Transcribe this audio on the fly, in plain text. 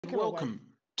Welcome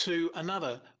to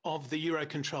another of the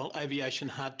Eurocontrol Aviation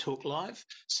Hard Talk Live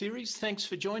series. Thanks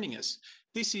for joining us.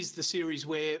 This is the series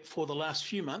where for the last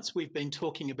few months we've been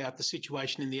talking about the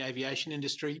situation in the aviation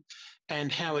industry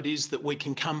and how it is that we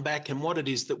can come back and what it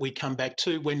is that we come back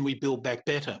to when we build back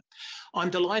better. I'm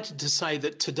delighted to say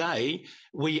that today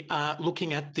we are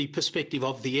looking at the perspective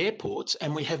of the airports,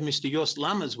 and we have Mr. Jost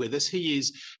Lammers with us. He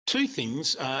is two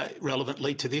things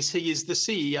relevantly to this. He is the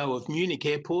CEO of Munich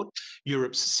Airport,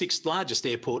 Europe's sixth largest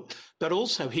airport, but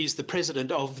also he's the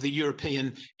president of the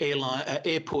European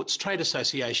Airports Trade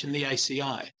Association, the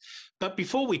ACI. But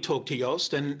before we talk to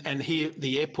Jost and hear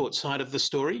the airport side of the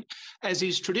story, as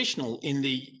is traditional in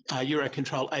the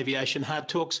Eurocontrol Aviation Hard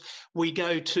Talks, we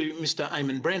go to Mr.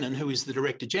 Eamonn Brennan, who is the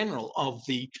Director General of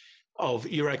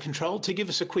Eurocontrol, to give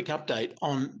us a quick update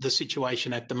on the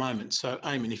situation at the moment. So,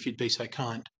 Eamonn, if you'd be so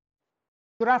kind.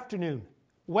 Good afternoon.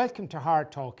 Welcome to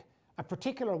Hard Talk. A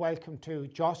particular welcome to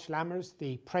Jost Lammers,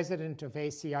 the President of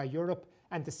ACI Europe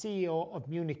and the CEO of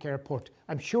Munich Airport.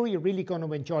 I'm sure you're really going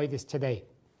to enjoy this today.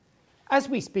 As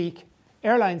we speak,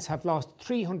 airlines have lost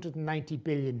 $390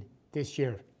 billion this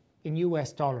year in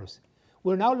US dollars.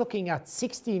 We're now looking at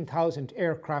 16,000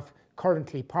 aircraft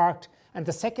currently parked, and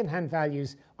the second-hand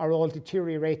values are all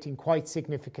deteriorating quite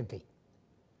significantly.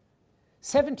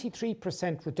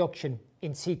 73% reduction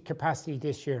in seat capacity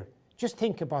this year. Just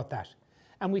think about that.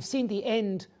 And we've seen the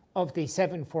end of the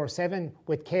 747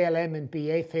 with KLM and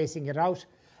BA phasing it out,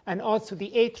 and also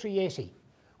the A380,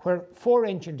 where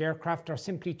four-engined aircraft are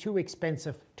simply too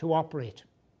expensive to operate.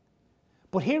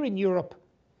 But here in Europe,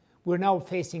 we're now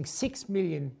facing 6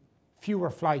 million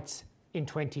fewer flights in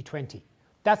 2020.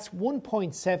 That's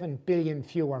 1.7 billion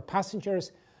fewer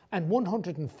passengers and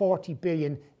 140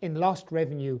 billion in lost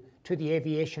revenue to the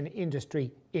aviation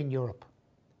industry in Europe.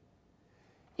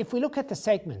 If we look at the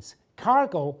segments,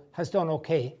 cargo has done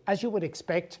okay, as you would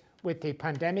expect with the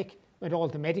pandemic, with all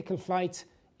the medical flights,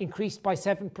 increased by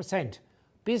 7%.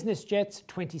 Business jets,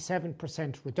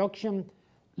 27% reduction,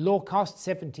 low cost,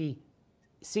 76%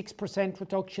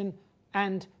 reduction,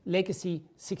 and legacy,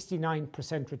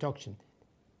 69% reduction.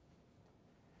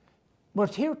 We're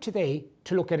here today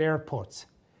to look at airports.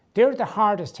 They're the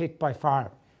hardest hit by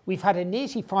far. We've had an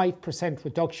 85%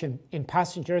 reduction in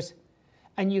passengers,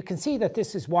 and you can see that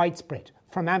this is widespread,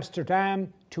 from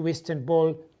Amsterdam to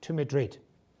Istanbul to Madrid.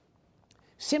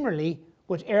 Similarly,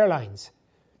 with airlines,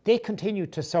 they continue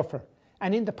to suffer.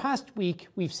 And in the past week,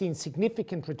 we've seen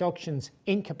significant reductions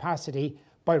in capacity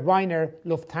by Ryanair,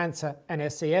 Lufthansa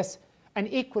and SAS. And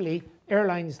equally,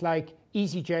 airlines like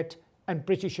EasyJet and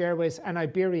British Airways and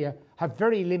Iberia have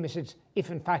very limited,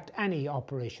 if in fact any,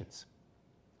 operations.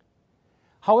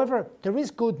 However, there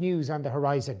is good news on the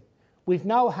horizon. We've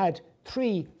now had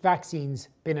 3 vaccines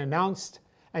been announced,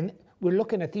 and we're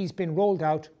looking at these being rolled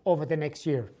out over the next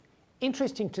year.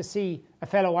 Interesting to see a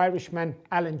fellow Irishman,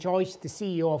 Alan Jost, the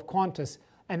CEO of Qantas,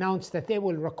 announce that they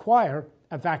will require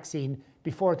a vaccine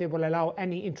before they will allow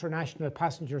any international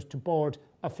passengers to board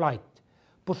a flight.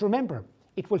 But remember,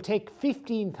 it will take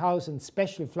 15,000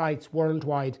 special flights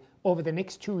worldwide over the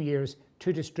next 2 years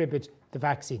to distribute the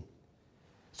vaccine.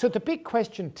 So the big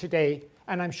question today,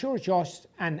 and I'm sure Josh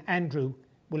and Andrew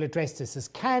will address this, is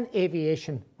can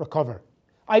aviation recover?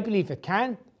 I believe it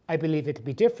can. I believe it'll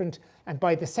be different, and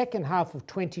by the second half of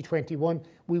 2021,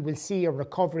 we will see a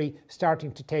recovery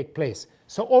starting to take place.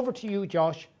 So over to you,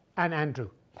 Josh and Andrew.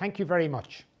 Thank you very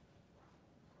much.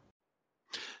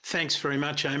 Thanks very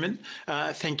much, Eamonn.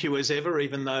 Thank you as ever,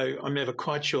 even though I'm never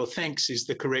quite sure thanks is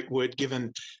the correct word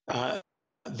given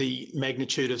the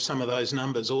magnitude of some of those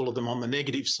numbers, all of them on the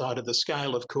negative side of the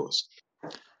scale, of course.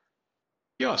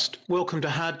 Jost, welcome to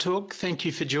Hard Talk. Thank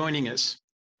you for joining us.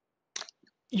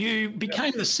 You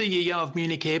became the CEO of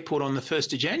Munich Airport on the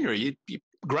 1st of January.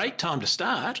 Great time to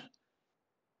start.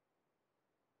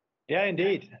 Yeah,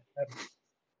 indeed.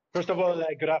 First of all,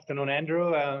 good afternoon,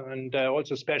 Andrew, and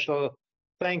also special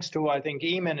thanks to, I think,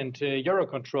 Eamonn and to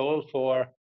Eurocontrol for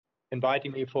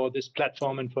inviting me for this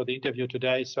platform and for the interview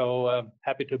today. So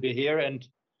happy to be here. And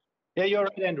yeah, you're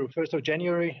right, Andrew. 1st of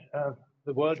January,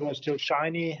 the world was still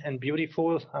shiny and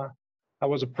beautiful. I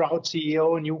was a proud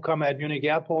CEO, newcomer at Munich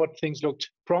Airport. Things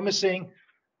looked promising.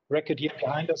 Record year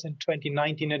behind us in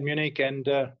 2019 at Munich, and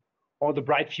all the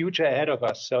bright future ahead of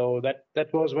us. So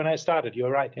that was when I started.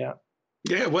 You're right, yeah.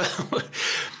 Yeah, well,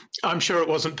 I'm sure it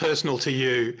wasn't personal to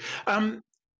you.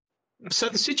 So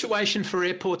the situation for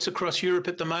airports across Europe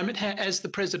at the moment, as the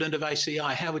president of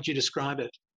ACI, how would you describe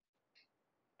it?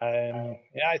 Yeah,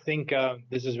 I think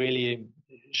this is really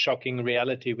shocking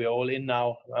reality we're all in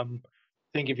now.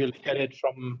 I think if you look at it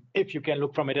if you can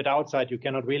look from it at outside, you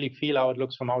cannot really feel how it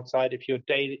looks from outside. If you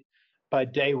by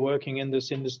day working in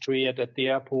this industry at the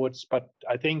airports. But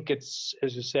I think it's,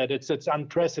 as you said, it's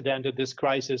unprecedented, this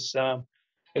crisis.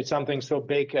 It's something so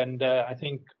big. And I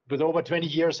think with over 20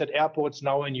 years at airports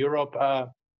now in Europe, I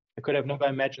could have never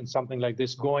imagined something like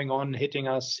this going on, hitting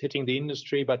us, hitting the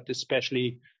industry, but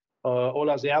especially all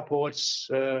our airports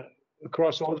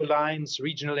across all the lines,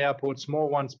 regional airports, small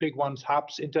ones, big ones,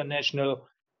 hubs, international,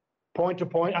 point to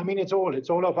point. I mean, it's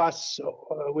all of us.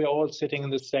 We're all sitting in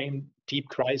the same deep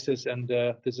crisis, and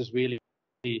this is really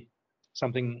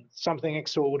something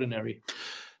extraordinary.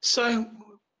 So,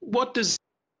 what does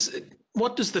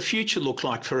the future look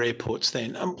like for airports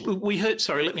then? We heard.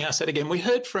 Sorry, let me ask that again. We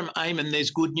heard from Eamonn.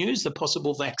 There's good news: the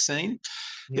possible vaccine.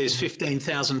 There's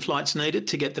 15,000 flights needed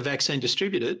to get the vaccine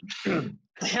distributed.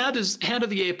 How do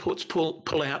the airports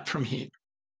pull out from here?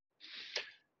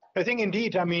 I think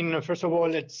indeed. I mean, first of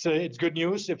all, it's good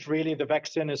news if really the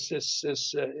vaccine is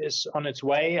on its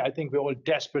way. I think we're all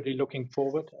desperately looking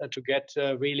forward to get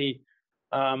really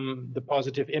the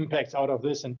positive impacts out of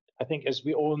this. And I think, as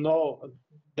we all know,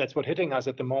 that's what's hitting us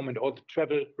at the moment. All the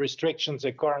travel restrictions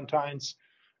and quarantines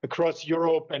across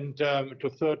Europe and to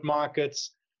third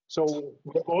markets. So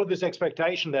we have all this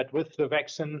expectation that with the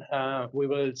vaccine, we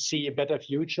will see a better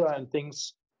future and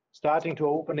things starting to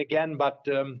open again. But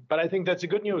I think that's the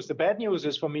good news. The bad news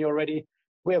is, for me already,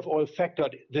 we have all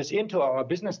factored this into our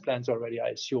business plans already, I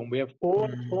assume. We have all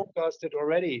forecasted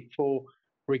already for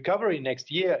recovery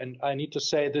next year. And I need to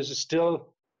say this is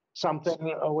still something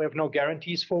we have no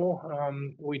guarantees for.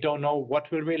 We don't know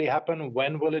what will really happen.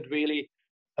 When will it really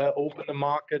open the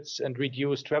markets and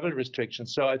reduce travel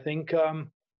restrictions? So I think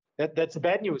that's the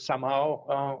bad news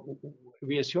somehow.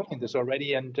 We're assuming this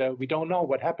already, and we don't know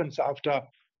what happens after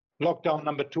lockdown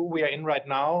number 2 we are in right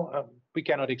now. We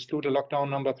cannot exclude a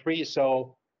lockdown number 3.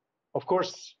 So, of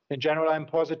course, in general, I'm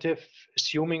positive,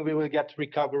 assuming we will get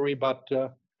recovery, but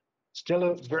still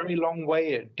a very long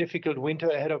way, a difficult winter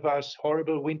ahead of us,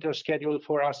 horrible winter schedule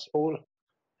for us all.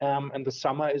 And the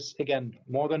summer is, again,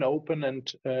 more than open,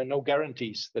 and no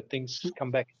guarantees that things come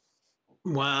back.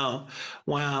 Wow.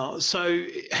 So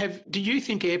do you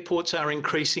think airports are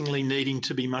increasingly needing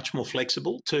to be much more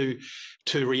flexible to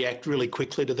react really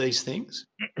quickly to these things?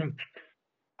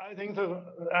 I think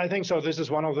so. This is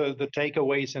one of the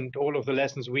takeaways and all of the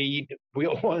lessons we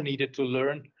all needed to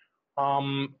learn.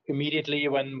 Immediately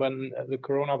when the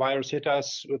coronavirus hit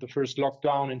us with the first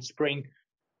lockdown in spring,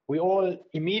 we all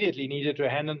immediately needed to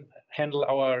handle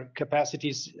our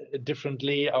capacities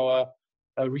differently, our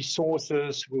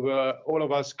resources. We were, all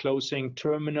of us, closing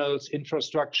terminals,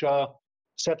 infrastructure,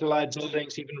 satellite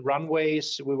buildings, even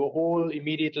runways. We were all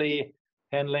immediately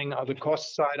handling the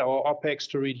cost side, our OPEX,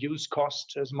 to reduce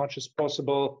cost as much as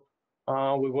possible.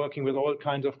 We're working with all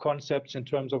kinds of concepts in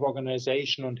terms of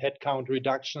organization and headcount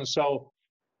reduction. So,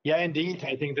 yeah, indeed,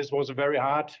 I think this was a very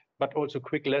hard but also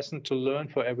quick lesson to learn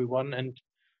for everyone. And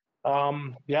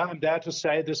yeah, I'm there to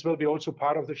say this will be also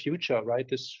part of the future, right?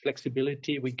 This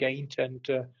flexibility we gained and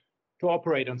to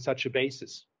operate on such a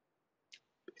basis.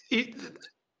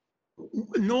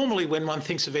 Normally, when one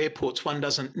thinks of airports, one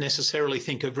doesn't necessarily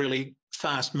think of really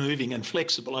fast moving and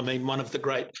flexible. I mean, one of the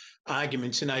great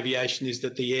arguments in aviation is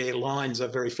that the airlines are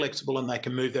very flexible and they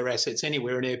can move their assets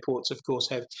anywhere, and airports, of course,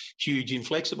 have huge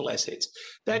inflexible assets.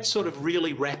 That sort of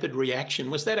really rapid reaction,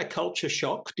 was that a culture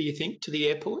shock, do you think, to the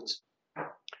airports?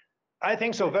 I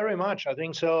think so, very much. I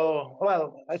think so.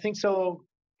 Well, I think so,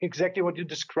 exactly what you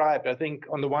described. I think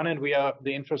on the one hand, we are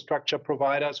the infrastructure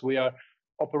providers. We are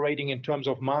operating in terms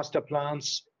of master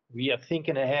plans. We are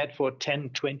thinking ahead for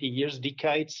 10, 20 years,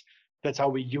 decades. That's how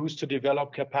we used to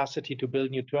develop capacity to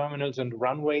build new terminals and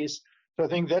runways. So I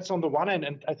think that's on the one hand.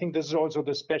 And I think this is also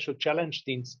the special challenge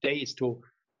these days to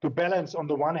balance. On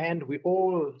the one hand, we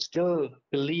all still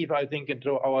believe, I think,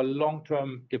 into our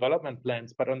long-term development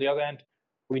plans. But on the other hand,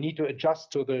 we need to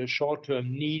adjust to the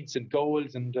short-term needs and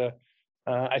goals. And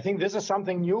I think this is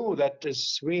something new that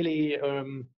is really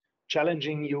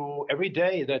challenging you every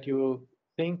day, that you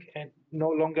think no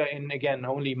longer in, again,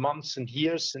 only months and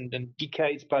years and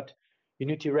decades, but you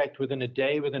need to react within a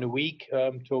day, within a week,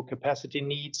 to capacity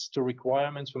needs, to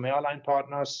requirements from airline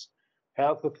partners,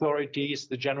 health authorities,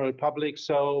 the general public.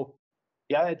 So,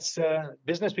 yeah, it's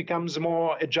business becomes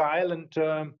more agile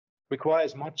and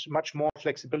requires much more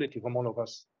flexibility from all of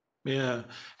us. Yeah.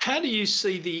 How do you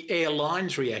see the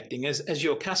airlines reacting as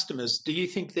your customers? Do you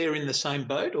think they're in the same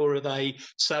boat, or are they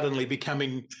suddenly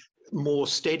becoming more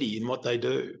steady in what they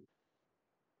do?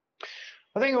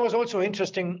 I think it was also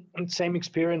interesting, same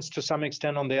experience to some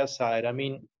extent on their side. I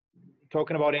mean,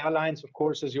 talking about airlines, of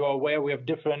course, as you are aware, we have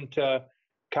different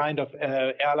kind of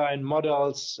airline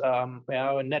models,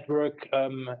 network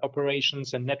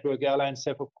operations and network airlines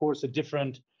have, of course, a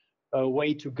different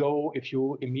way to go if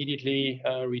you immediately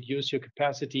reduce your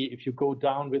capacity, if you go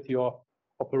down with your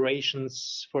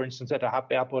operations, for instance, at a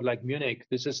hub airport like Munich.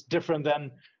 This is different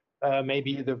than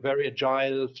maybe the very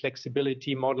agile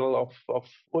flexibility model of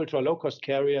ultra low-cost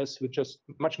carriers, which are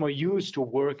much more used to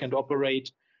work and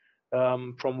operate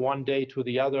from one day to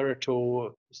the other,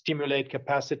 to stimulate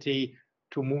capacity,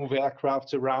 to move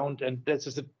aircrafts around. And this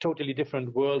is a totally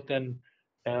different world than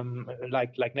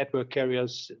like network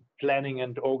carriers planning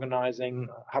and organizing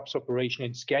hubs operation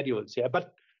in schedules. Yeah,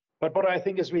 but what I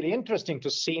think is really interesting to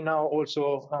see now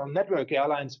also, network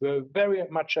airlines were very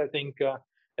much, I think,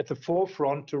 at the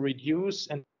forefront to reduce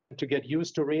and to get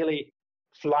used to really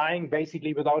flying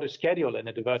basically without a schedule, in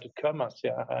inverted commas.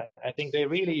 Yeah, I think they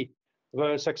really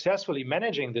were successfully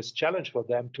managing this challenge for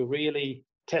them to really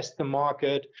test the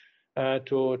market,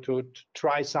 to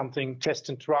try something, test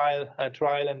and trial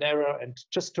and error, and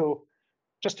just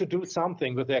to do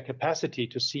something with their capacity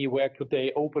to see where could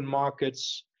they open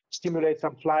markets, stimulate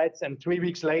some flights, and 3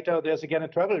 weeks later there's again a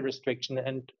travel restriction,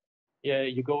 and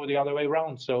you go the other way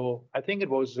around. So I think it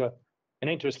was an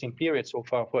interesting period so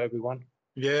far for everyone.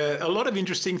 Yeah, a lot of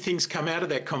interesting things come out of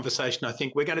that conversation. I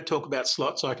think we're going to talk about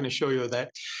slots, I can assure you of that.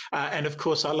 And of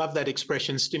course, I love that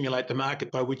expression, stimulate the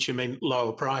market, by which you mean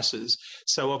lower prices.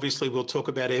 So obviously we'll talk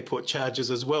about airport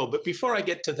charges as well. But before I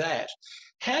get to that,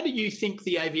 how do you think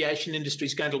the aviation industry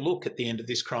is going to look at the end of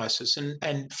this crisis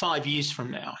and 5 years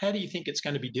from now? How do you think it's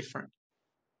going to be different?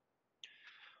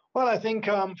 Well, I think,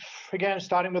 again,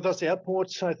 starting with us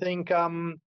airports, I think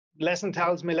lesson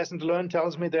to learn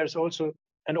tells me there's also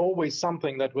and always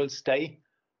something that will stay.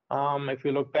 If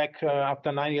we look back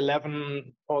after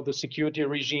 9/11, all the security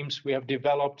regimes we have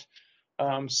developed,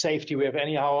 safety we have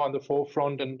anyhow on the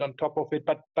forefront and on top of it.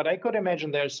 But I could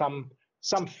imagine there's some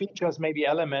features, maybe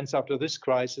elements after this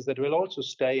crisis that will also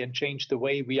stay and change the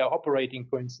way we are operating,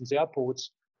 for instance, airports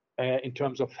in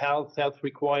terms of health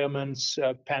requirements,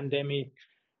 pandemic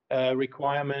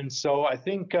requirements. So I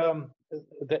think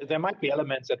there might be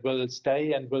elements that will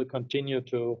stay and will continue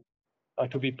to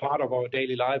be part of our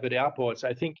daily life at airports.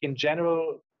 I think in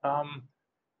general,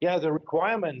 the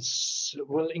requirements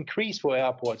will increase for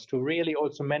airports to really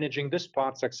also managing this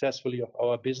part successfully of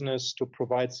our business, to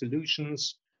provide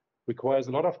solutions, requires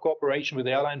a lot of cooperation with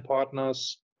airline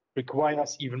partners,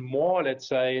 requires even more, let's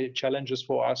say, challenges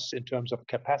for us in terms of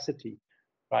capacity,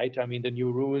 right? I mean, the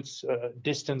new rules,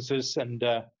 distances, and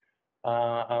to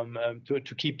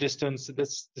keep distance,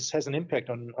 this has an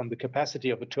impact on the capacity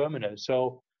of a terminal.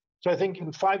 So I think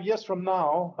in 5 years from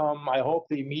now, I hope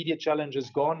the immediate challenge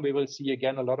is gone. We will see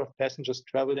again a lot of passengers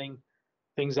traveling.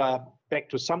 Things are back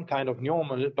to some kind of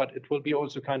normal, but it will be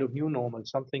also kind of new normal.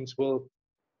 Some things will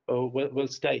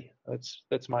stay.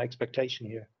 That's my expectation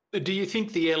here. Do you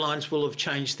think the airlines will have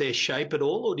changed their shape at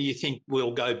all, or do you think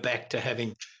we'll go back to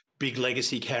having big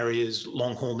legacy carriers,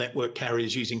 long-haul network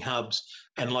carriers using hubs,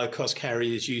 and low-cost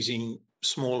carriers using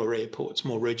smaller airports,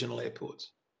 more regional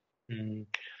airports?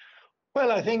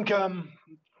 Well, I think,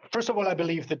 first of all, I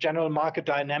believe the general market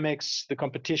dynamics, the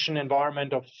competition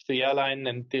environment of the airline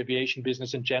and the aviation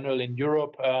business in general in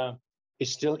Europe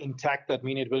is still intact. That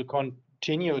means it will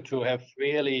continue to have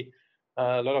really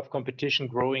a lot of competition,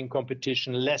 growing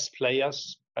competition, less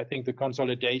players. I think the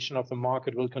consolidation of the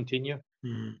market will continue.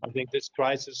 I think this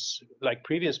crisis, like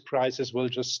previous crises, will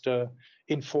just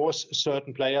enforce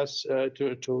certain players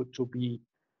to be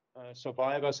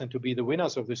survivors and to be the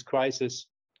winners of this crisis.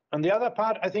 On the other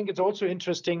part, I think it's also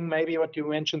interesting, maybe what you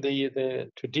mentioned,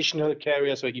 the traditional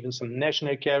carriers or even some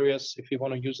national carriers, if you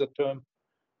want to use that term.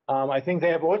 I think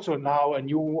they have also now a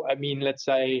new, let's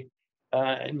say,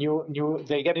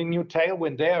 they get a new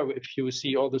tailwind there. If you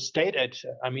see all the state aid,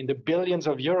 the billions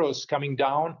of euros coming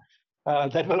down,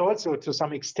 that will also to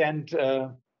some extent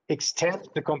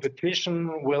the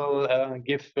competition, will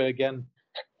give again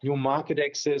new market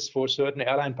access for certain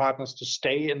airline partners to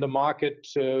stay in the market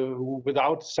who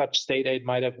without such state aid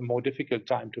might have a more difficult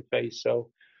time to face. So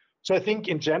I think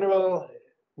in general,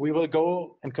 we will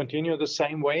go and continue the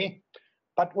same way.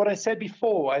 But what I said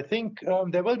before, I think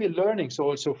there will be learnings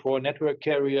also for network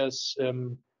carriers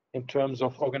in terms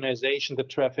of organization, the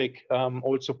traffic,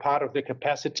 also part of the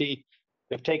capacity.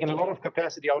 They've taken a lot of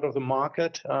capacity out of the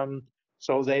market,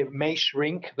 so they may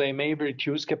shrink, they may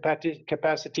reduce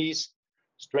capacities,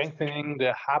 strengthening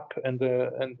the hub and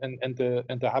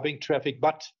the hubbing traffic.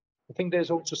 But I think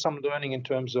there's also some learning in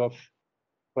terms of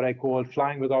what I call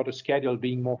flying without a schedule,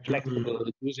 being more flexible,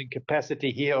 using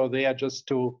capacity here or there just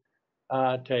to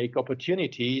take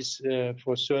opportunities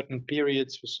for certain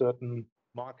periods, for certain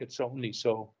markets only.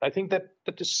 So I think that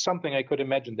is something I could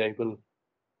imagine they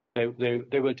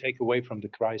will take away from the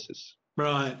crisis.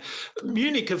 Right.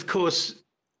 Munich, of course,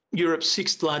 Europe's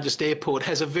sixth largest airport,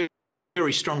 has a very,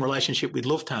 very strong relationship with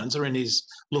Lufthansa and is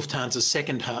Lufthansa's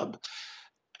second hub.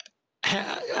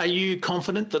 Are you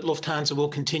confident that Lufthansa will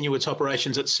continue its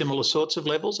operations at similar sorts of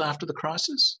levels after the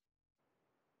crisis?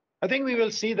 I think we will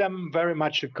see them very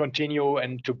much continue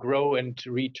and to grow and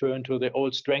to return to the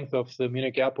old strength of the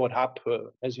Munich Airport hub.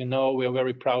 As you know, we are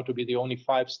very proud to be the only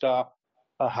five-star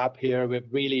hub here. We have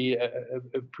really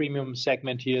a premium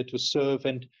segment here to serve.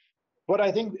 And what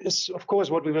I think is, of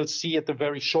course, what we will see at the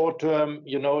very short term,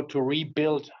 to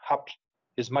rebuild hub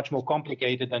is much more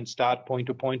complicated than start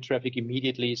point-to-point traffic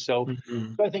immediately. So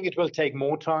I think it will take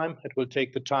more time. It will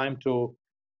take the time to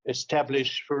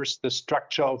establish first the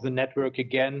structure of the network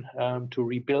again, to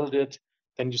rebuild it.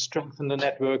 Then you strengthen the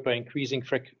network by increasing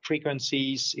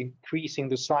frequencies, increasing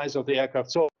the size of the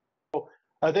aircraft. So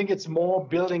I think it's more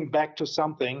building back to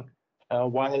something,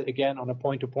 while again on a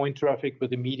point-to-point traffic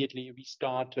with immediately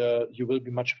restart, you will be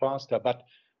much faster. But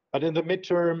in the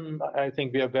midterm, I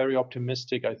think we are very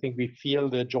optimistic. I think we feel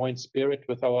the joint spirit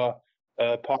with our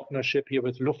partnership here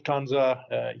with Lufthansa.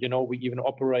 We even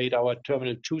operate our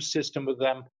Terminal 2 system with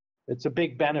them. It's a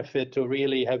big benefit to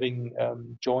really having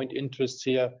joint interests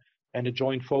here and a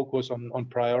joint focus on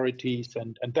priorities.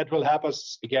 And that will help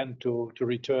us, again, to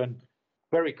return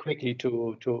very quickly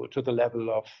to the level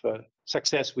of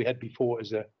success we had before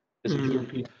as a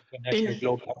European international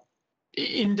global hub.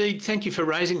 Indeed, thank you for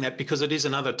raising that, because it is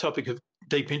another topic of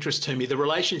deep interest to me. The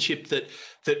relationship that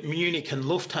Munich and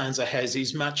Lufthansa has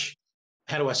is much,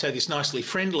 how do I say this nicely,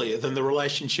 friendlier than the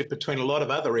relationship between a lot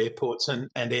of other airports and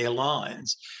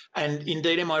airlines. And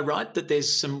indeed, am I right that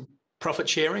there's some profit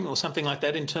sharing or something like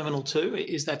that in Terminal 2?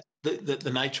 Is that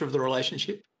the nature of the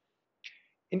relationship?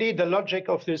 Indeed, the logic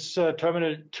of this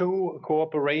Terminal 2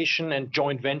 cooperation and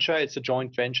joint venture, it's a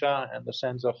joint venture in the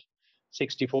sense of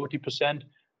 60-40%.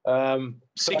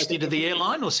 60 to the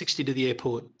airline or 60 to the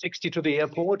airport? 60 to the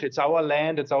airport. It's our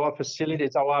land, it's our facility,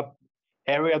 it's our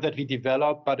area that we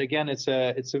develop. But again, it's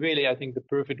a really, I think, the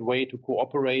perfect way to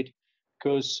cooperate,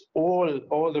 because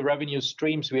all the revenue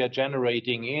streams we are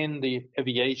generating in the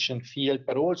aviation field,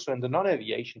 but also in the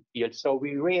non-aviation field. So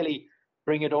we really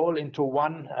bring it all into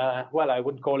one, I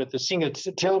wouldn't call it the single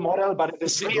till model, but it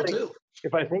is really,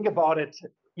 if I think about it,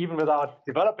 even without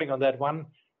developing on that one,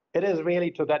 it is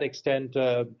really to that extent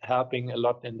helping a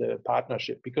lot in the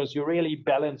partnership, because you really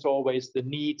balance always the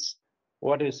needs.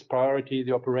 What is priority,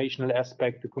 the operational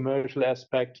aspect, the commercial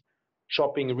aspect,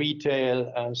 shopping,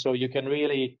 retail. So you can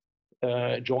really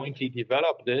jointly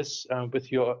develop this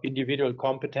with your individual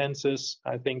competences.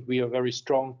 I think we are very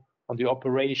strong on the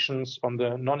operations. On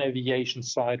the non-aviation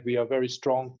side, we are very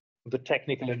strong on the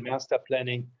technical and master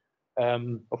planning.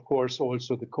 Of course,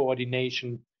 also the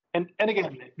coordination. And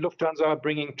again, Lufthansa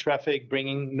bringing traffic,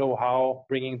 bringing know-how,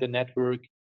 bringing the network.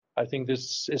 I think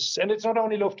this is, and it's not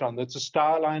only Lufthansa, it's a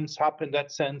Star Alliance hub in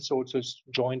that sense, also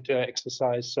joint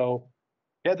exercise. So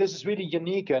yeah, this is really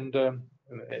unique. And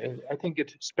I think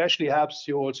it especially helps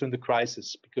you also in the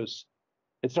crisis, because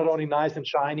it's not only nice and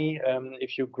shiny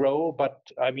if you grow, but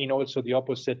I mean also the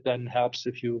opposite then helps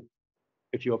if you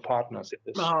are partners in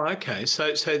this. Oh, okay.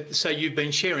 So you've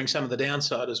been sharing some of the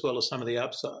downside as well as some of the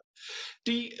upside.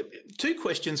 Two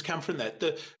questions come from that.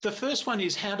 The first one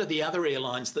is, how do the other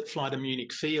airlines that fly to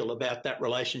Munich feel about that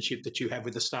relationship that you have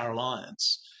with the Star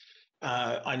Alliance?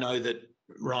 I know that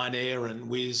Ryanair and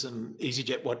Wizz and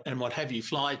EasyJet what have you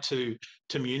fly to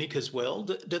Munich as well.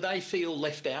 Do they feel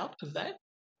left out of that?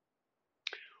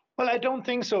 Well, I don't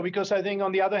think so, because I think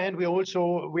on the other hand, we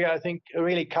are, I think,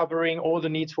 really covering all the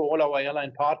needs for all our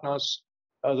airline partners.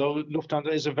 Although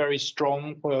Lufthansa is a very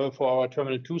strong for our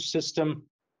Terminal 2 system.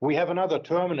 We have another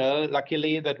terminal,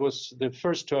 luckily, that was the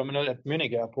first terminal at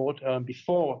Munich Airport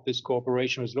before this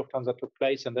cooperation with Lufthansa took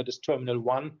place, and that is Terminal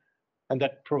 1. And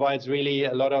that provides really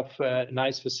a lot of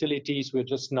nice facilities. We're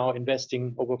just now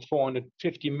investing over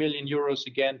 450 million euros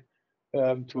again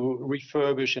to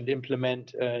refurbish and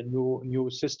implement new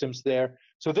systems there.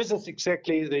 So this is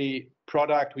exactly the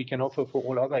product we can offer for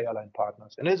all other airline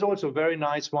partners. And it's also a very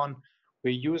nice one.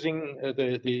 We're using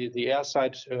the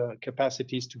airside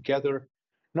capacities together.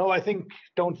 No, I think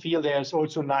don't feel there's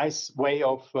also a nice way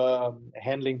of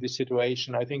handling the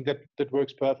situation. I think that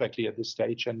works perfectly at this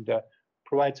stage and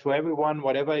provides for everyone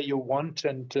whatever you want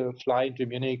and fly into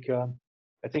Munich.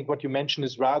 I think what you mentioned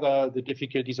is rather the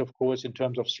difficulties, of course, in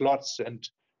terms of slots and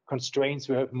constraints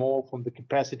we have more from the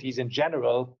capacities in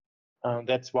general.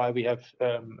 That's why we have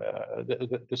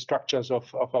the structures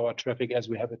of our traffic as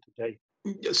we have it today.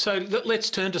 So let's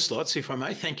turn to slots, if I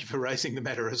may. Thank you for raising the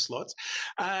matter of slots.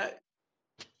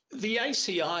 The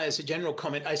ACI, as a general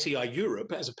comment, ACI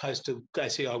Europe, as opposed to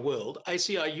ACI World,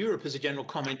 ACI Europe, as a general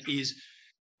comment,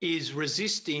 is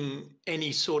resisting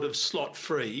any sort of slot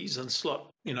freeze and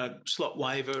slot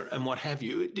waiver and what have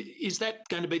you. Is that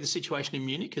going to be the situation in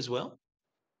Munich as well?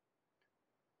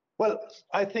 Well,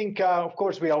 I think, of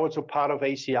course, we are also part of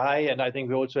ACI, and I think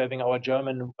we're also having our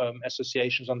German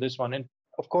associations on this one. And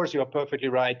of course, you are perfectly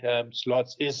right.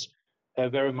 Slots is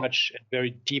very much a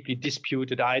very deeply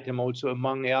disputed item also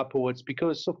among airports,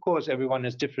 because, of course, everyone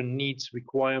has different needs,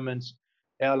 requirements,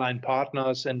 airline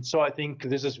partners. And so I think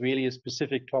this is really a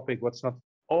specific topic, what's not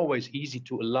always easy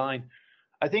to align.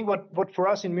 I think what for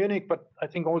us in Munich, but I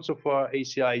think also for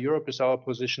ACI Europe is our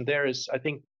position there is, I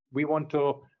think we want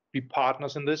to be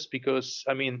partners in this, because,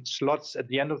 I mean, slots at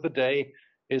the end of the day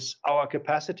is our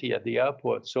capacity at the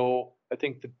airport. So I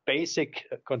think the basic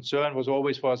concern was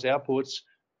always for us airports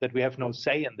that we have no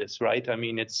say in this, right? I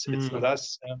mean, it's not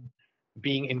us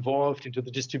being involved into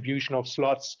the distribution of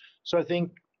slots. So I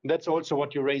think that's also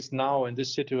what you raised now in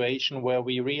this situation where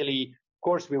we really, of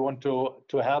course, we want to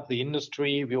help the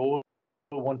industry. We all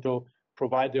want to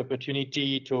provide the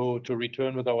opportunity to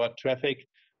return with our traffic.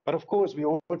 But of course, we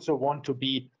also want to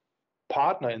be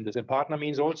partner in this. And partner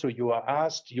means also you are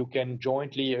asked, you can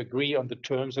jointly agree on the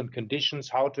terms and conditions,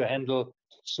 how to handle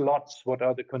slots, what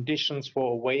are the conditions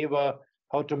for a waiver,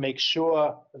 how to make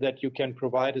sure that you can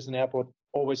provide as an airport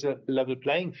always a level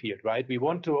playing field, right? We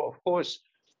want to, of course,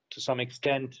 to some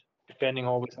extent, depending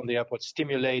always on the airport,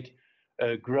 stimulate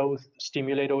growth,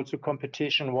 stimulate also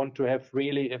competition, want to have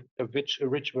really a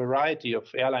rich variety of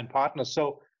airline partners.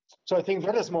 So I think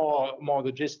that is more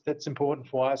the gist that's important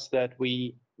for us, that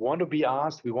we want to be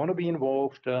asked, we want to be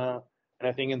involved. And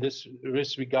I think in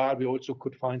this regard, we also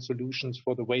could find solutions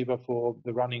for the waiver for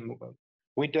the running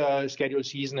winter schedule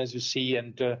season, as you see.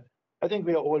 And I think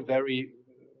we are all very,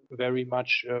 very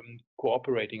much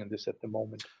cooperating in this at the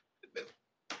moment.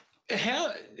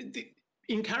 How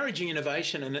encouraging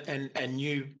innovation and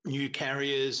new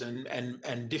carriers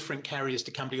and different carriers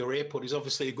to come to your airport is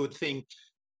obviously a good thing,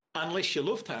 unless you're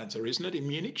Lufthansa, isn't it? In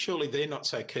Munich, surely they're not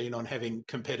so keen on having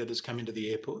competitors come into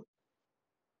the airport.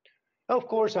 Of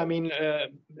course, I mean,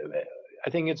 I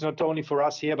think it's not only for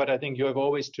us here, but I think you have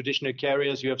always traditional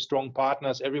carriers, you have strong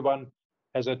partners, everyone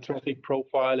has a traffic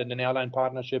profile and an airline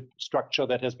partnership structure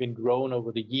that has been grown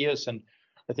over the years. And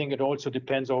I think it also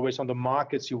depends always on the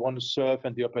markets you want to serve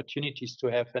and the opportunities to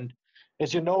have. And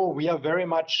as you know, we are very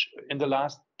much in the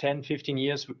last 10, 15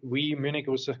 years, Munich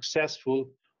was successful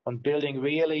on building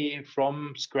really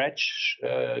from scratch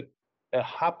a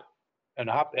hub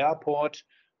airport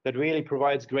that really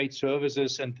provides great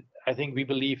services. And I think we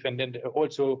believe, and then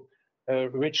also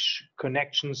rich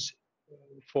connections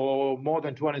for more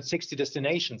than 260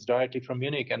 destinations directly from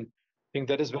Munich. And I think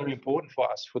that is very important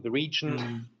for us, for the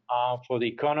region, for the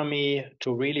economy,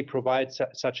 to really provide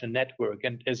such a network.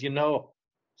 And as you know,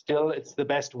 still it's the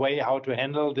best way how to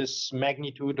handle this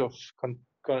magnitude of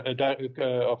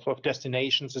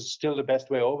destinations. Is still the best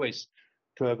way always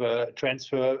to have a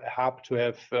transfer hub, to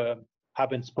have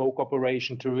hub and spoke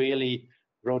operation, to really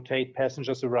rotate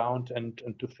passengers around and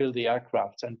to fill the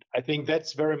aircrafts. And I think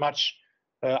that's very much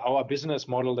our business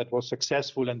model that was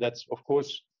successful. And that's, of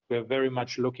course, we're very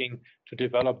much looking to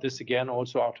develop this again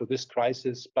also after this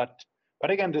crisis. But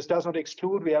again, this does not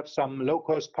exclude, we have some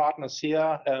low-cost partners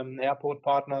here, airport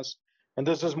partners. And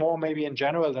this is more maybe in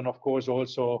general than, of course,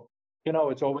 also, you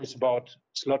know, it's always about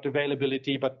slot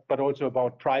availability, but also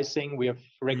about pricing. We have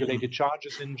regulated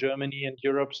charges in Germany and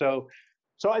Europe. So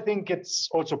I think it's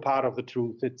also part of the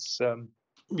truth. It's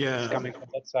coming from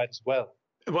that side as well.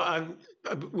 Well,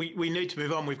 we need to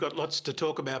move on. We've got lots to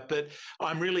talk about, but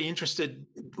I'm really interested.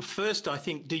 First, I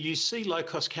think, do you see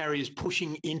low-cost carriers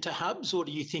pushing into hubs, or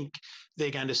do you think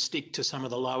they're going to stick to some of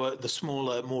the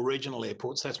smaller, more regional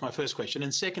airports? That's my first question.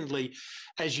 And secondly,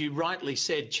 as you rightly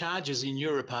said, charges in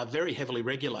Europe are very heavily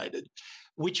regulated,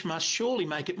 which must surely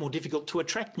make it more difficult to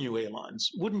attract new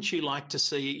airlines. Wouldn't you like to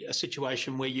see a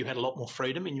situation where you had a lot more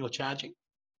freedom in your charging?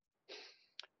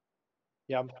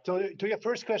 Yeah. So to your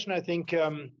first question, I think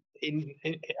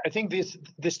I think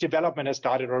this development has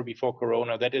started already before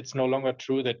Corona. That it's no longer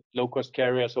true that low-cost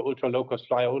carriers or ultra low-cost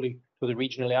fly only to the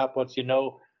regional airports. You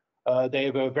know,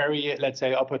 they were very, let's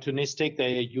say, opportunistic.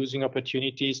 They are using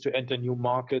opportunities to enter new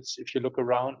markets. If you look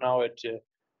around now at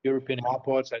European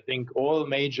airports, I think all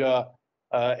major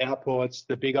airports,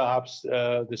 the bigger hubs,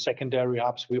 the secondary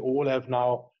hubs, we all have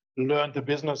now learned the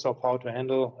business of how to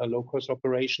handle low-cost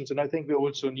operations. And I think we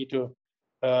also need to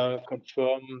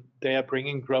confirm they are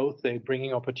bringing growth, they're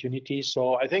bringing opportunities.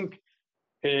 So I think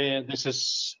this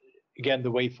is, again,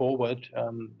 the way forward.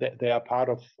 They are part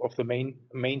of the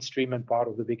mainstream and part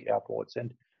of the big airports.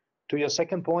 And to your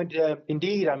second point,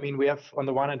 indeed, I mean, we have on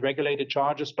the one hand regulated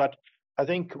charges, but I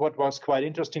think what was quite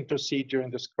interesting to see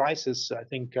during this crisis, I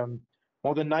think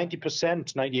more than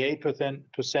 90%,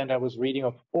 98% I was reading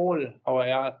of all our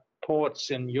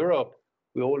airports in Europe,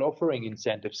 we're all offering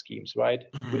incentive schemes, right?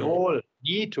 Mm-hmm. We all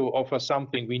need to offer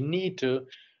something. We need to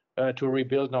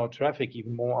rebuild our traffic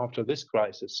even more after this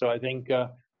crisis. So I think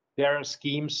there are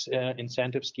schemes,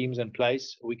 incentive schemes in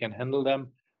place. We can handle them.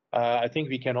 I think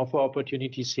we can offer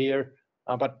opportunities here.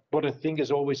 But what I think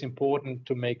is always important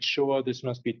to make sure this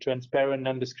must be transparent,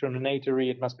 non-discriminatory.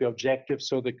 It must be objective.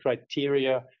 So the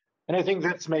criteria, and I think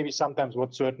that's maybe sometimes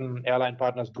what certain airline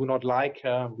partners do not like.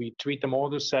 We treat them all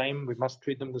the same. We must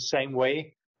treat them the same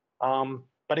way.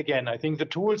 But again, I think the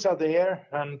tools are there.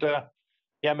 And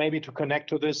maybe to connect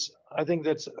to this, I think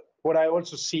that's what I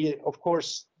also see. Of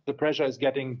course, the pressure is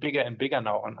getting bigger and bigger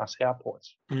now on us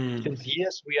airports. Since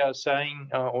years, we are saying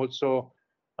also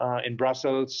in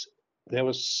Brussels, there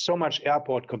was so much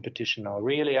airport competition now,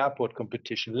 really airport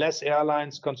competition, less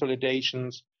airlines,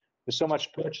 consolidations, with so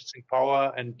much purchasing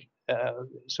power and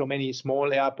so many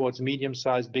small airports,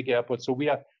 medium-sized, big airports. So we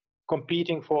are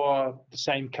competing for the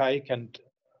same cake, and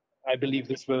I believe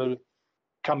this will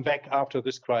come back after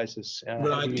this crisis.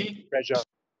 Right. Pressure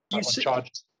on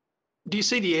charges. Do you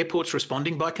see the airports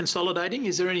responding by consolidating?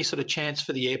 Is there any sort of chance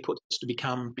for the airports to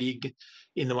become big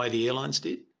in the way the airlines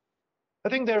did? I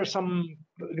think there are some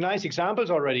nice examples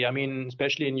already. I mean,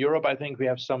 especially in Europe, I think we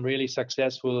have some really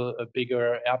successful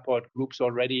bigger airport groups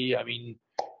already. I mean,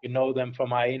 you know them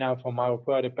from AENA, from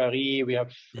Aéroport de Paris. We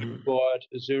have Freeport,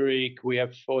 Zurich. We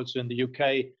have also in the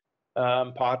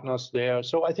UK partners there.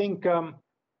 So I think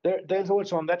there's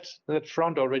also on that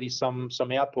front already some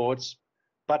airports.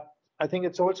 But I think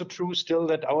it's also true still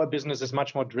that our business is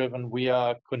much more driven. We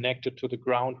are connected to the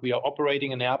ground. We are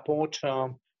operating an airport.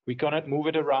 We cannot move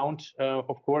it around.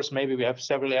 Of course, maybe we have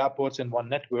several airports in one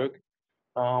network.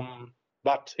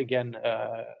 But again,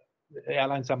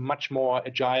 airlines are much more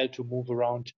agile to move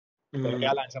around.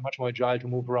 Airlines are much more agile to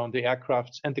move around the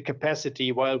aircrafts and the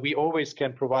capacity, while we always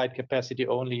can provide capacity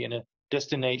only in a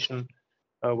destination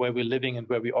where we're living and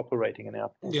where we're operating an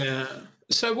airport. Yeah.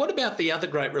 So what about the other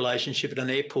great relationship at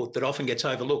an airport that often gets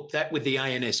overlooked, that with the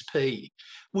ANSP?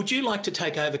 Would you like to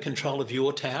take over control of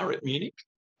your tower at Munich?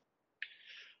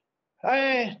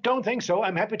 I don't think so.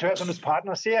 I'm happy to have them as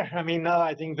partners here. I mean,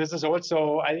 I think this is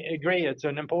also, I agree, it's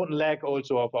an important leg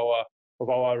also of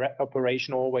our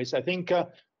operation always. I think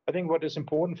what is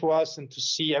important for us and to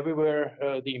see everywhere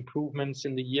the improvements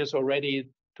in the years already,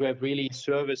 to have really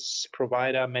service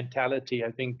provider mentality.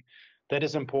 I think that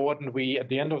is important. We, at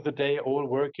the end of the day, all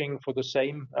working for the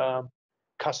same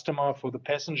customer, for the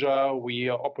passenger. We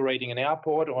are operating an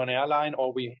airport or an airline,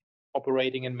 or we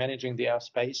operating and managing the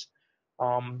airspace.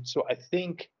 So I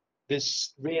think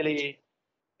this really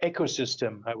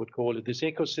ecosystem, I would call it, this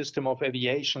ecosystem of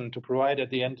aviation to provide at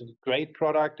the end a great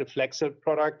product, a flexible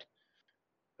product,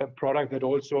 a product that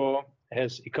also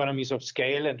has economies of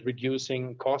scale and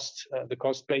reducing costs. The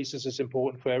cost basis is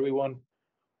important for everyone.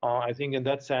 I think in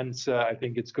that sense, I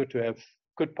think it's good to have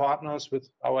good partners with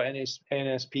our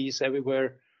NSPs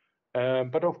everywhere.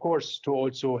 But of course, to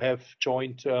also have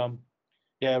joint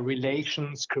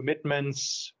relations,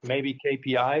 commitments, maybe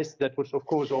KPIs, that would of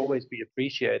course always be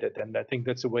appreciated. And I think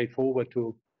that's a way forward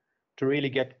to really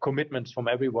get commitments from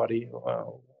everybody.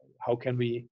 How can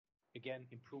we, again,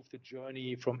 improve the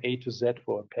journey from A to Z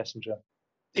for a passenger?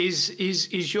 Is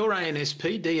your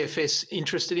ANSP, DFS,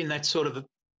 interested in that sort of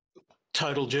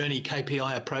total journey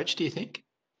KPI approach, do you think?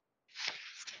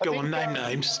 Go on, name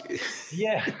names.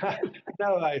 Yeah,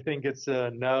 no, I think it's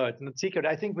no, it's not secret.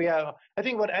 I think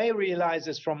what I realize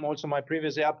is from also my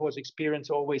previous airports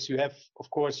experience, always you have, of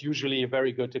course, usually a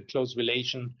very good and close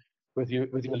relation with your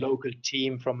local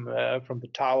team from the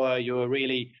tower. You're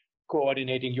really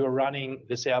coordinating. You're running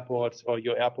this airport, or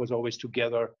your airport's always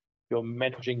together. You're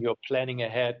managing, you're planning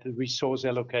ahead, the resource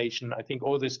allocation. I think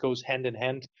all this goes hand in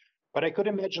hand. But I could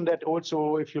imagine that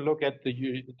also if you look at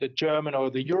the German or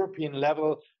the European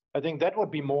level, I think that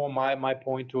would be more my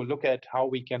point, to look at how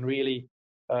we can really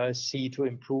see to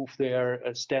improve their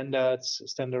standards,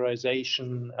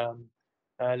 standardization,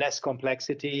 less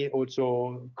complexity,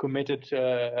 also commitments,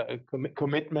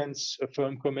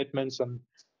 firm commitments on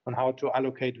how to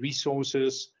allocate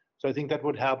resources. So I think that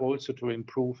would help also to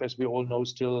improve, as we all know,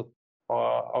 still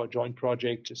our joint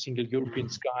project, Single European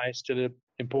Sky, still an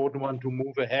important one to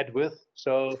move ahead with.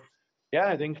 So, yeah,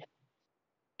 I think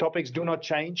topics do not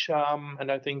change,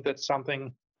 and I think that's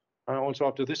something also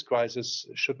after this crisis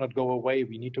should not go away.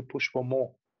 We need to push for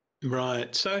more.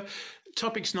 Right. So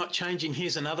topics not changing.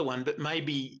 Here's another one, but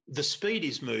maybe the speed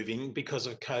is moving because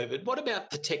of COVID. What about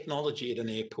the technology at an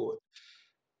airport?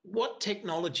 What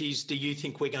technologies do you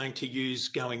think we're going to use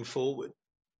going forward?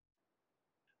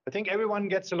 I think everyone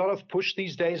gets a lot of push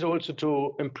these days also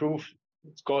to improve,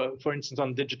 for instance,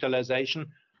 on digitalization,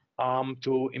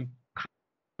 to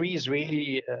increase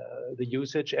really the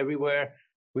usage everywhere.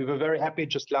 We were very happy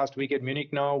just last week at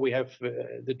Munich. Now we have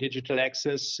the digital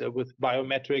access with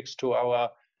biometrics to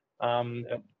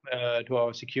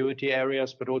our security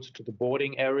areas, but also to the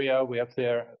boarding area. We have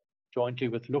there jointly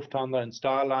with Lufthansa and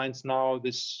Star Alliance now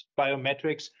this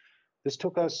biometrics. This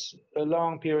took us a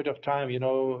long period of time,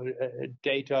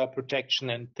 data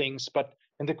protection and things. But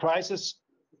in the crisis,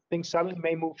 things suddenly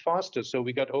may move faster. So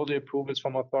we got all the approvals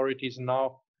from authorities, and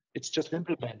now it's just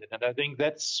implemented. And I think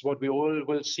that's what we all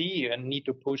will see and need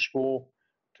to push for,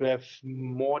 to have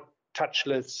more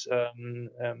touchless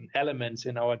elements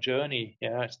in our journey.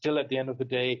 Yeah, still at the end of the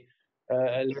day,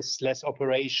 less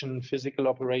operation, physical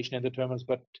operation in the terminals.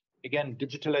 But again,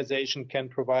 digitalization can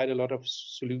provide a lot of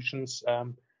solutions.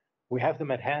 We have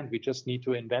them at hand. We just need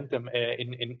to invent them,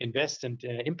 invest and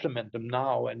implement them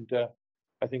now. And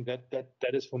I think that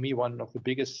is for me one of the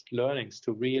biggest learnings,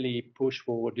 to really push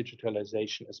for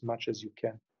digitalization as much as you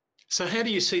can. So how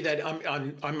do you see that?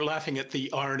 I'm laughing at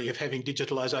the irony of having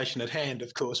digitalisation at hand,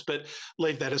 of course, but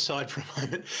leave that aside for a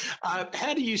moment.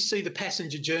 How do you see the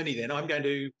passenger journey then? I'm going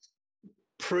to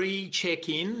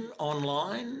pre-check-in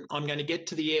online. I'm going to get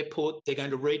to the airport. They're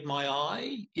going to read my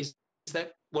eye. Is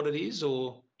that what it is,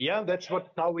 or? Yeah, that's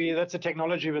a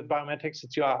technology with biometrics.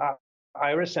 It's your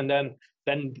iris, and then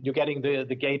you're getting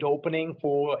the gate opening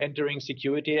for entering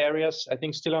security areas. I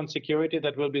think still on security,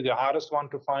 that will be the hardest one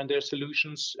to find their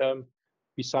solutions,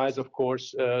 besides, of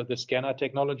course, the scanner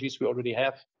technologies we already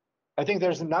have. I think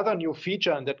there's another new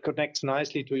feature, and that connects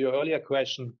nicely to your earlier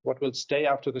question, what will stay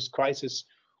after this crisis.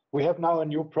 We have now a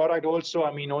new product also,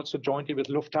 also jointly with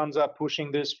Lufthansa,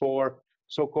 pushing this for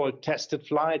so-called tested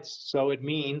flights. So it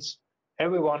means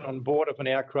everyone on board of an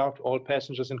aircraft, all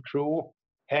passengers and crew,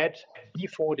 had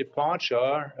before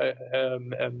departure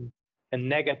a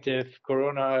negative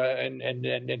corona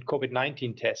and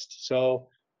COVID-19 test. So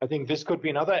I think this could be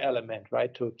another element,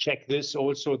 right? To check this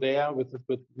also there with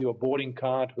your boarding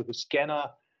card, with the scanner.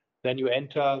 Then you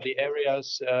enter the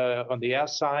areas on the air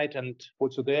side, and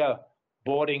also there,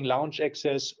 boarding, lounge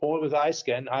access, all with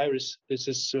iris. This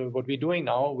is what we're doing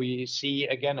now. We see,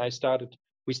 again,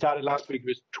 we started last week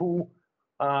with 2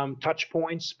 touch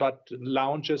points, but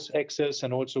lounges access,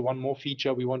 and also one more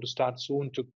feature we want to start soon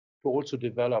to also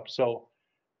develop. So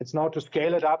it's now to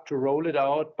scale it up, to roll it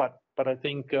out, but I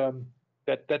think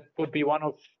that would be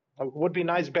would be a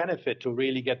nice benefit to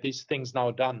really get these things now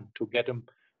done, to get a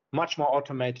much more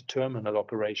automated terminal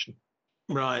operation.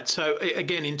 Right. So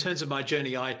again, in terms of my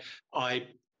journey, I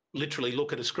literally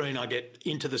look at a screen, I get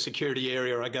into the security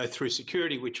area, I go through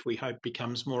security, which we hope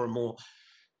becomes more and more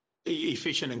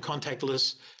efficient and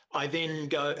contactless. I then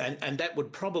go, and that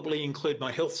would probably include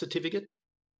my health certificate,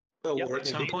 or at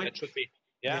some point. That should be,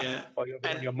 yeah. Or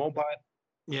your mobile.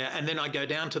 Yeah, and then I go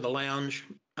down to the lounge,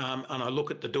 and I look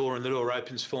at the door, and the door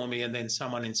opens for me, and then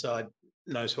someone inside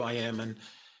knows who I am,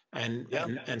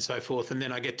 and so forth. And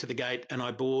then I get to the gate and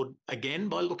I board again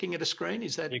by looking at a screen.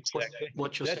 Is that exactly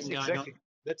what you're saying going on?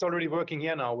 That's already working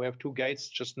here now. We have 2 gates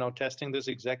just now testing this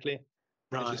exactly.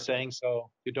 Right. As you're saying, so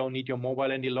you don't need your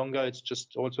mobile any longer. It's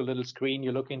just also a little screen.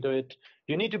 You look into it.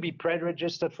 You need to be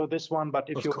pre-registered for this one, but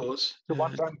if the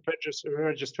one-time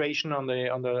registration on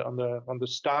the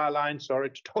Star Alliance, sorry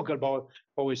to talk about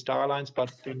always Star Alliance,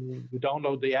 but then you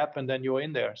download the app and then you're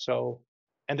in there. So,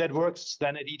 and that works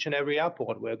then at each and every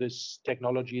airport where this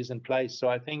technology is in place. So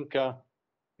I think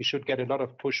we should get a lot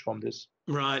of push from this.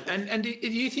 Right, and do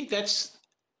you think that's?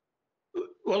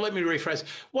 Well, let me rephrase.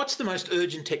 What's the most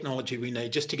urgent technology we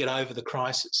need just to get over the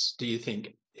crisis, do you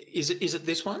think? Is it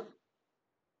this one?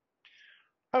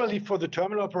 I believe for the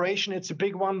terminal operation, it's a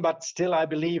big one, but still I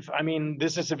believe,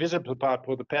 this is a visible part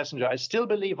for the passenger. I still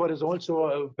believe what is also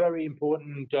a very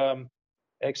important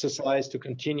exercise to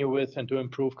continue with and to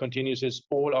improve continuous is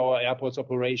all our airports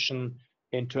operation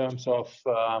in terms of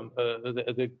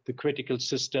the critical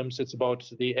systems. It's about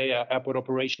the airport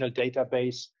operational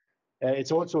database.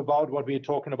 It's also about what we're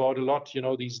talking about a lot,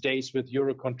 these days with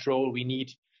EUROCONTROL. We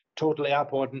need total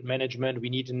airport management.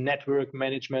 We need network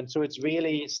management. So it's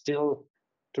really still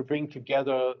to bring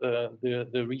together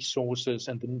the resources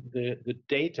and the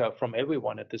data from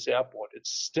everyone at this airport. It's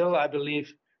still, I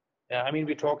believe,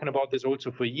 we're talking about this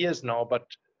also for years now, but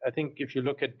I think if you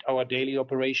look at our daily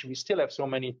operation, we still have so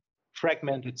many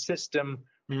fragmented system,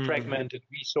 fragmented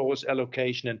resource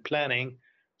allocation and planning.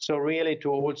 So really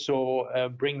to also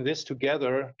bring this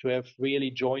together, to have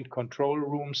really joint control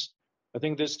rooms, I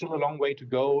think there's still a long way to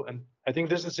go. And I think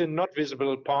this is a not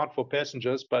visible part for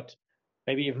passengers, but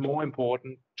maybe even more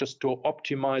important, just to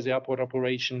optimize airport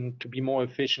operation, to be more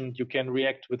efficient. You can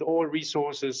react with all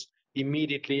resources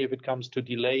immediately if it comes to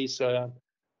delays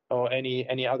or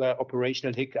any other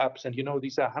operational hiccups. And, you know,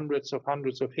 these are hundreds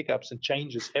of hiccups and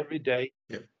changes every day.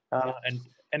 Yep.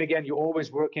 And again, you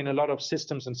always work in a lot of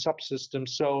systems and subsystems.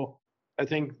 So I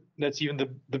think that's even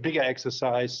the bigger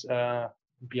exercise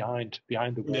behind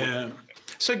the wall. Yeah.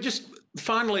 So just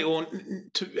finally,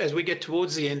 as we get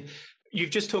towards the end, you've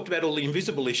just talked about all the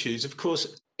invisible issues. Of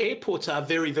course, airports are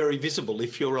very, very visible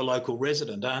if you're a local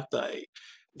resident, aren't they?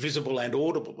 Visible and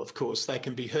audible, of course, they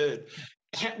can be heard.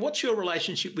 What's your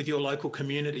relationship with your local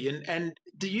community? And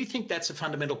do you think that's a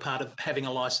fundamental part of having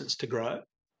a licence to grow?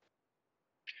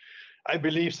 I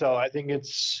believe so. I think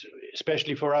it's,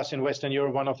 especially for us in Western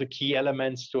Europe, one of the key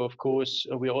elements to, of course,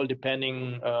 we're all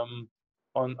depending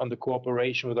on the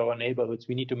cooperation with our neighborhoods.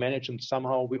 We need to manage them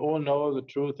somehow. We all know the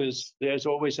truth is there's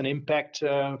always an impact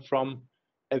from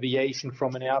aviation,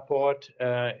 from an airport.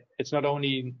 It's not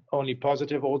only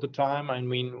positive all the time. I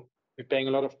mean, we're paying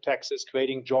a lot of taxes,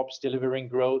 creating jobs, delivering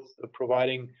growth,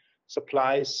 providing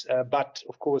supplies. But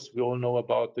of course, we all know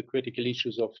about the critical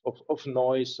issues of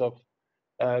noise, of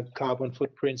carbon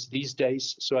footprints these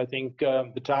days. So I think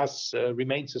the task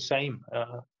remains the same.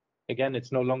 Again,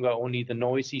 it's no longer only the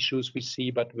noise issues we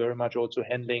see, but very much also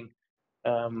handling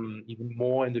even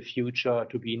more in the future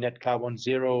to be net carbon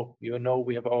zero. You know,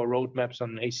 we have our roadmaps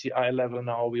on ACI level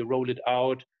now. We roll it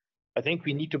out. I think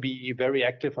we need to be very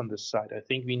active on this side. I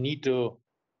think we need to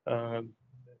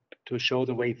show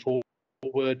the way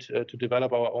forward, to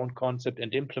develop our own concept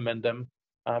and implement them,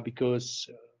 because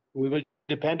we will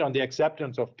depend on the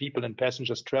acceptance of people and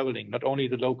passengers traveling, not only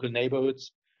the local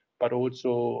neighborhoods, but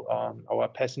also our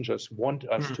passengers want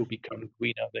us to become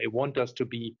greener. They want us to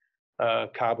be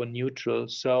carbon neutral.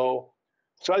 So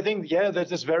I think, yeah,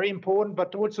 that is very important,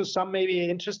 but also some maybe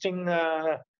interesting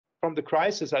from the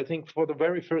crisis. I think for the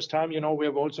very first time, you know, we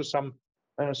have also some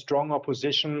strong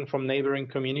opposition from neighboring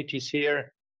communities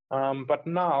here. But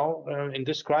now, in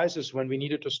this crisis, when we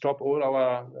needed to stop all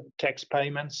our tax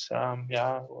payments,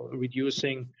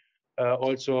 reducing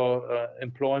also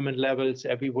employment levels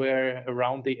everywhere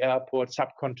around the airport,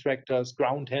 subcontractors,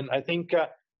 ground hand, I think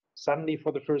suddenly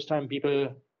for the first time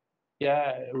people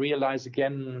realize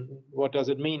again, what does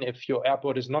it mean if your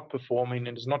airport is not performing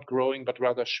and is not growing, but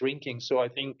rather shrinking? So I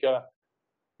think,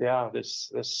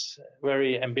 this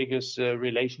very ambiguous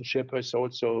relationship is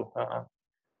also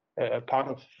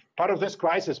part of this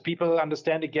crisis. People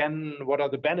understand again what are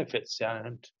the benefits,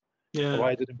 and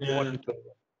why is it important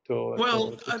to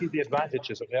see the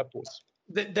advantages of airports.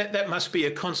 That must be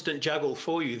a constant juggle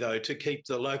for you, though, to keep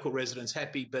the local residents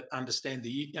happy but understand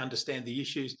the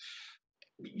issues.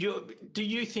 Do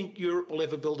you think Europe will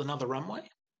ever build another runway?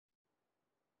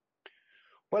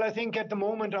 Well, I think at the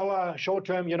moment, our short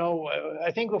term, you know,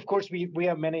 I think, of course, we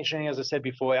are managing, as I said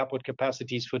before, airport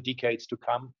capacities for decades to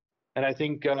come. And I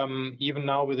think even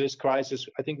now with this crisis,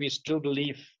 I think we still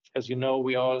believe, as you know,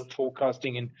 we are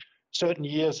forecasting in certain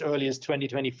years, early as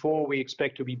 2024, we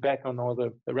expect to be back on all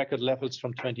the record levels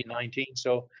from 2019.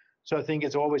 So I think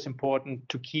it's always important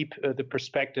to keep the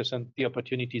perspectives and the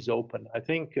opportunities open. I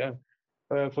think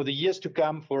for the years to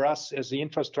come, for us as the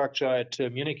infrastructure at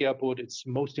Munich Airport, it's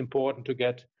most important to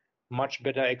get much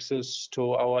better access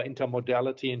to our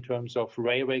intermodality in terms of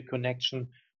railway connection.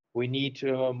 We need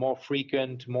more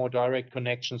frequent, more direct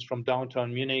connections from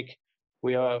downtown Munich.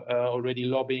 We are already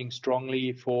lobbying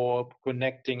strongly for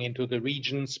connecting into the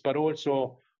regions, but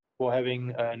also for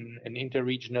having an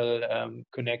interregional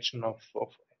connection of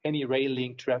any rail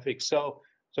link traffic. So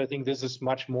I think this is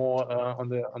much more on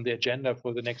the agenda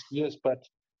for the next years, but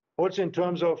also in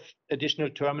terms of additional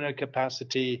terminal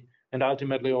capacity and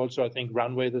ultimately also I think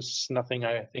runway, this is nothing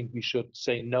I think we should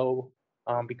say no,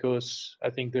 because I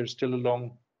think there's still a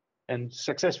long and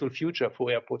successful future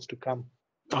for airports to come.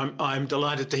 I'm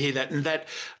delighted to hear that. And that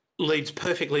leads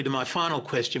perfectly to my final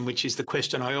question, which is the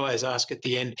question I always ask at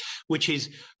the end, which is,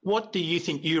 what do you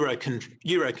think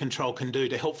EUROCONTROL can do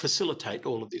to help facilitate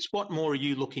all of this? What more are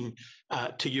you looking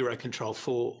to EUROCONTROL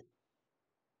for?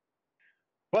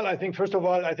 Well, I think, first of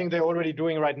all, I think they're already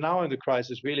doing right now in the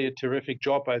crisis really a terrific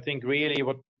job. I think really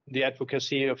what the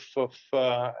advocacy of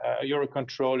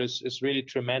EUROCONTROL is really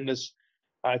tremendous.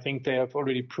 I think they have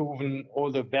already proven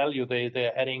all the value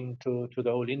they're adding to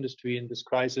the whole industry in this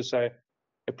crisis. I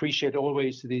appreciate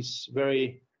always these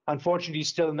very unfortunately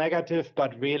still negative,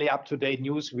 but really up-to-date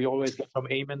news we always get from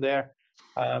Eamonn there.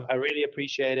 I really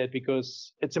appreciate it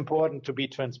because it's important to be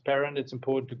transparent. It's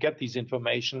important to get these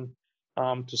information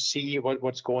to see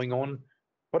what's going on.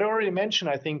 What I already mentioned,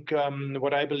 I think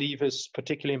what I believe is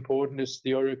particularly important is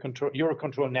the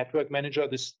EUROCONTROL Network Manager,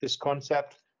 this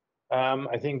concept.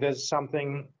 I think there's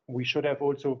something we should have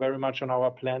also very much on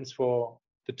our plans for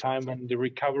the time when the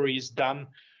recovery is done.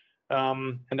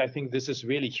 And I think this is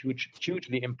really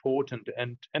hugely important.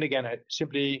 And again, I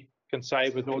simply can say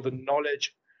with all the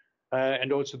knowledge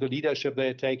and also the leadership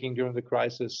they're taking during the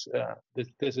crisis,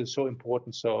 this is so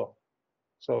important. So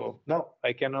no,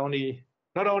 I can only,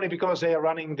 not only because they are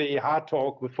running the hard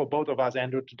talk for both of us,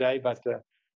 Andrew, today, but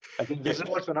I think this is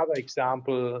also another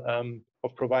example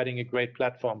of providing a great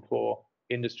platform for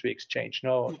industry exchange.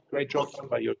 No, great job done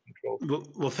by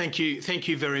EUROCONTROL. Well, thank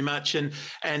you very much, and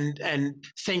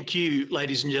thank you,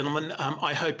 ladies and gentlemen.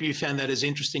 I hope you found that as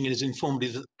interesting and as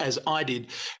informative as I did.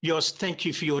 Jost, thank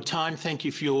you for your time. Thank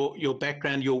you for your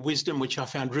background, your wisdom, which I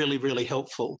found really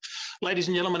helpful. Ladies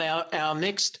and gentlemen, our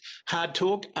next hard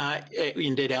talk,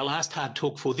 indeed our last hard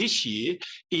talk for this year,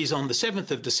 is on the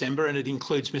 7th of December, and it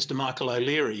includes Mr. Michael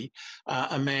O'Leary,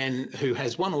 a man who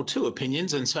has one or two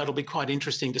opinions, and so it'll be quite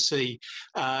interesting to see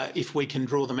if we can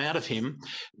draw them out of him.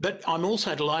 But I'm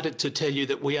also delighted to tell you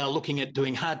that we are looking at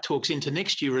doing hard talks into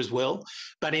next year as well.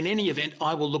 But in any event,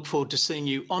 I will look forward to seeing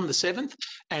you on the 7th,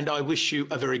 and I wish you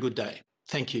a very good day.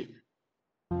 Thank you.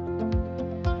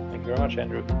 Thank you very much,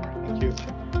 Andrew. Thank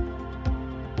you.